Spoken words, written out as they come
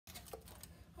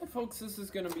Hi folks, this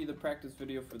is going to be the practice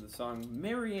video for the song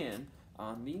Marianne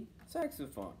on the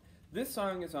saxophone. This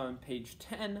song is on page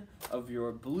 10 of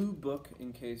your blue book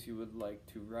in case you would like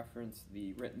to reference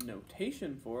the written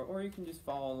notation for it, or you can just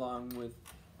follow along with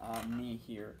me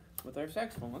here with our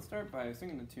saxophone. Let's start by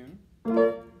singing the tune.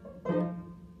 Goes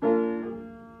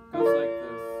like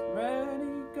this.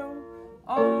 Ready, go,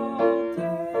 all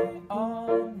day,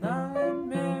 all night,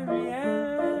 Marianne,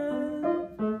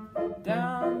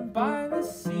 down by the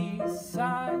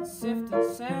seaside,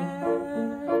 sifted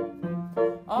sand,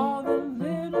 all the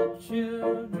little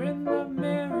children of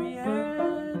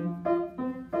Marianne,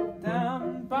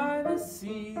 down by the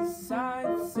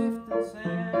seaside, sifted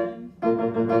sand.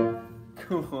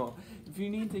 Cool. If you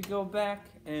need to go back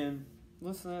and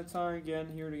listen to that song again,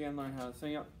 hear it again, learn how to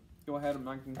sing it, go ahead. I'm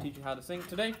not going to teach you how to sing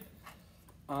today,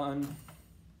 because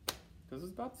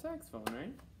it's about the saxophone,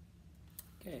 right?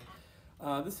 Okay.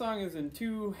 This song is in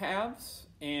two halves,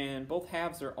 and both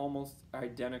halves are almost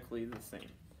identically the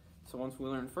same. So once we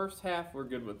learn the first half, we're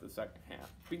good with the second half.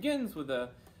 Begins with a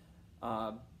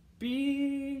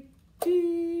B,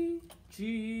 D,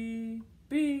 G,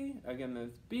 B. Again,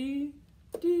 that's B,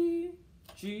 D,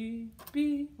 G,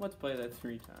 B. Let's play that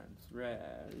 3 times.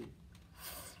 Ready.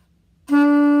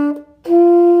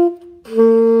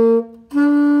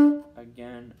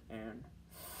 Again and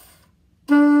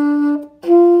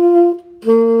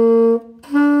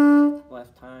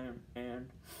last time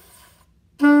and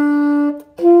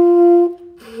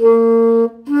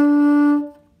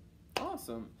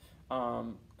awesome.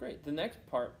 Great. The next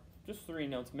part, just 3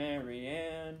 notes.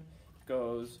 Marianne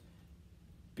goes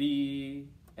B,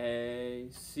 A,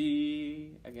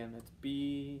 C. Again, that's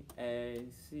B, A,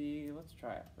 C. Let's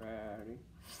try it. Ready.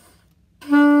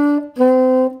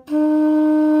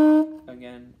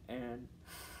 Again and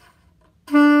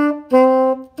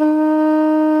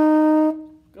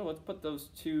go. Let's put those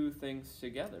 2 things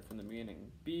together from the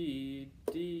beginning. B,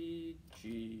 D,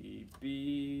 G,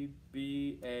 B,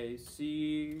 B, A,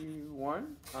 C.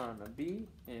 1 on a B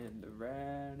and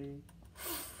ready.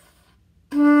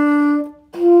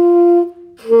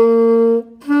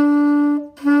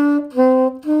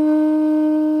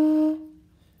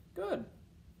 Good.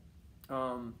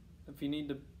 If you need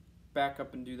to back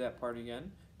up and do that part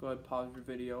again, go ahead, pause your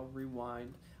video,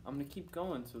 rewind. I'm going to keep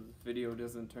going so the video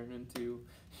doesn't turn into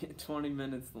 20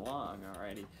 minutes long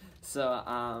already.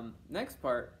 So, next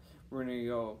part, we're going to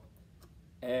go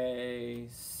A,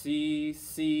 C,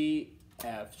 C,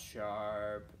 F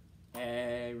sharp,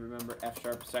 A. Remember, F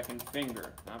sharp, second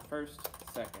finger, not first,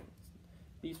 second.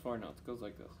 These 4 notes goes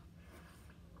like this.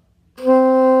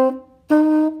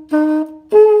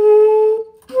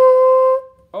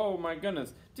 Oh my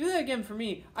goodness. Do that again for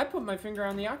me. I put my finger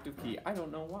on the octave key. I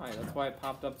don't know why. That's why it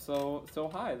popped up so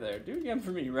high there. Do it again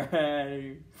for me.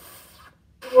 Ready?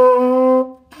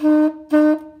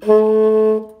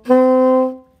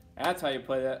 That's how you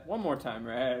play that. One more time.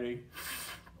 Ready?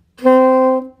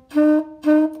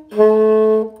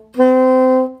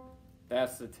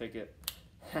 That's the ticket.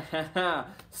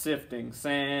 Sifting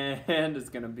sand is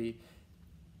going to be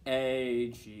A,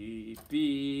 G,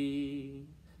 B.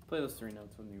 Play those 3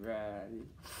 notes with me. Ready?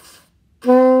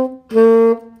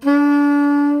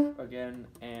 Again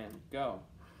and go.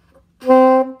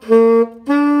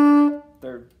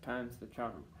 3rd time's the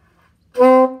charm.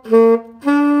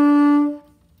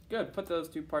 Good. Put those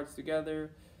 2 parts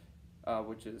together,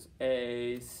 which is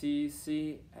A, C,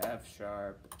 C, F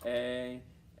sharp, A,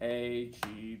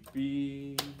 G,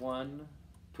 B. 1,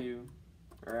 2,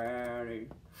 ready.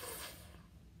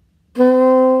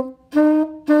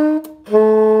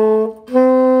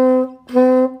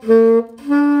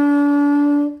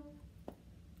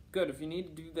 Good. If you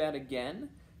need to do that again,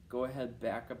 go ahead,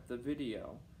 back up the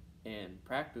video and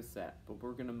practice that, but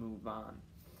we're going to move on.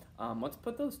 Let's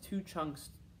put those 2 chunks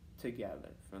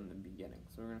together from the beginning.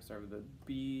 So we're going to start with the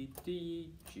B,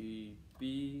 D, G,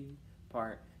 B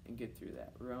part and get through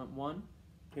that. 1,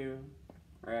 2,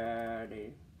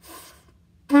 ready.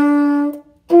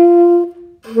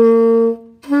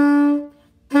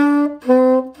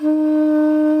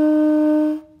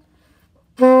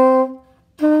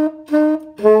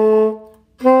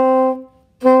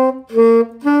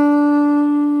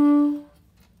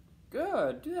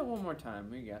 Good. Do that one more time.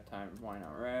 We got time. Why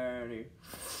not? Ready.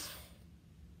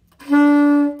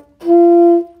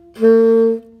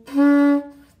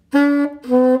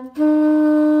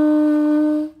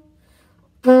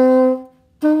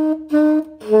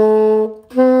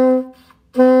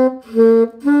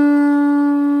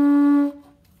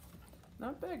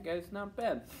 Not bad, guys. Not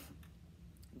bad.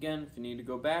 Again, if you need to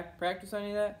go back, practice any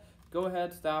of that, go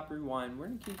ahead, stop, rewind. We're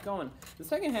going to keep going. The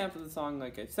second half of the song,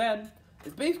 like I said,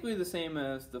 It's basically the same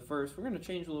as the first. We're going to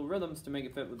change little rhythms to make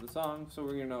it fit with the song. So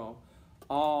we're going to go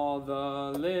all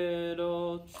the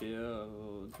little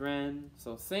children.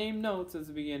 So same notes as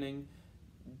the beginning.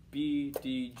 B,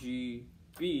 D, G,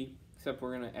 B. Except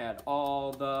we're going to add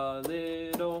all the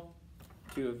little,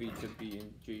 two of each of B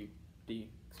and G, D.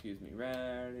 Excuse me.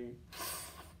 Ready?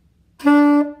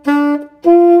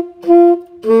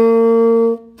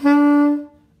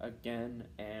 Again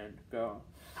and go.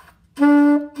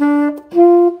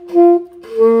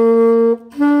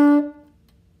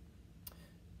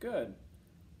 Good.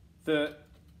 The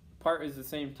part is the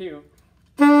same too.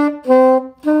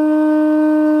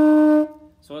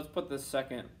 So let's put this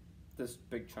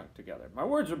big chunk together. My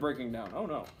words are breaking down. Oh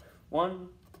no. 1,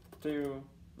 2,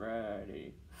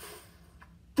 ready.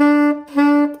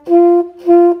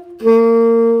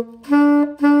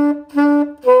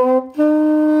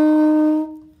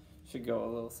 Should go a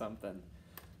little something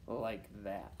like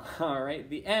that. Alright,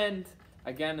 the end,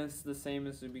 again, is the same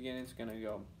as the beginning. It's going to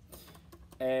go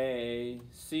A,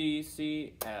 C,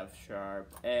 C, F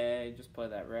sharp, A. Just play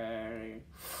that, ready.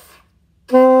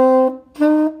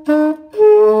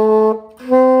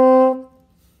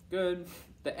 Good.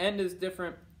 The end is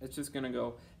different. It's just going to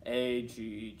go A,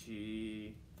 G,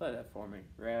 G. Play that for me.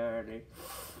 Ready.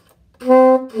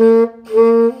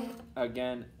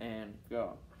 Again and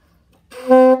go.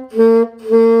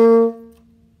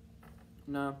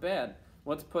 Not bad.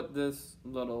 Let's put this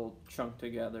little chunk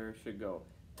together. Should go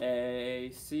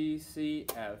A, C, C,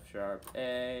 F sharp,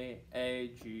 A,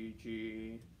 G,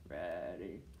 G.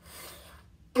 Ready.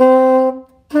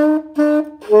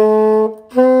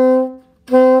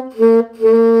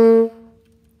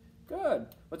 Good.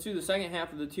 Let's do the second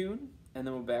half of the tune, and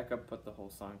then we'll back up, put the whole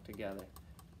song together.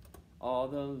 All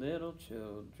the little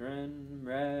children,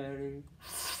 ready.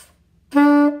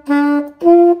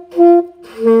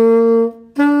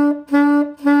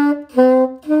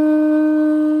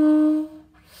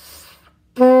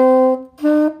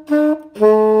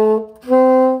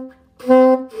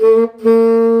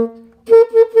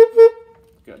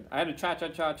 Good. I had a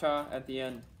cha-cha-cha-cha at the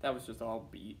end. That was just all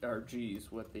B or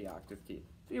G's with the octave key.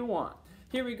 If you want.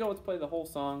 Here we go. Let's play the whole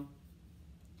song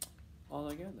all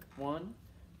together. 1,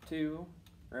 2,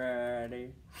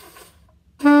 ready.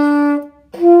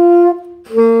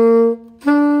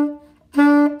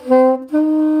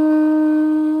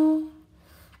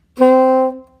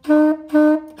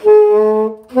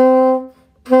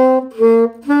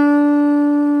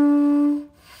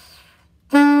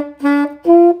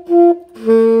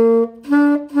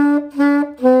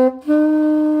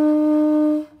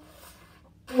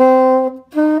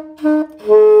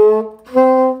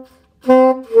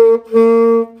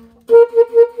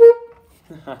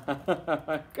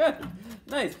 Good.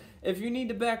 Nice. If you need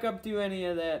to back up, do any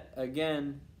of that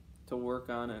again to work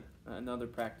on it, another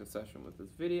practice session with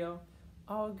this video,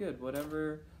 all good.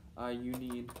 Whatever you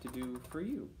need to do for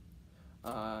you.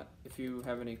 If you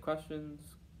have any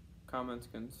questions, comments,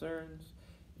 concerns,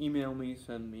 email me,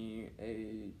 send me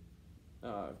a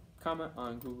comment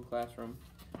on Google Classroom.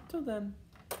 Till then,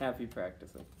 happy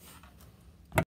practicing.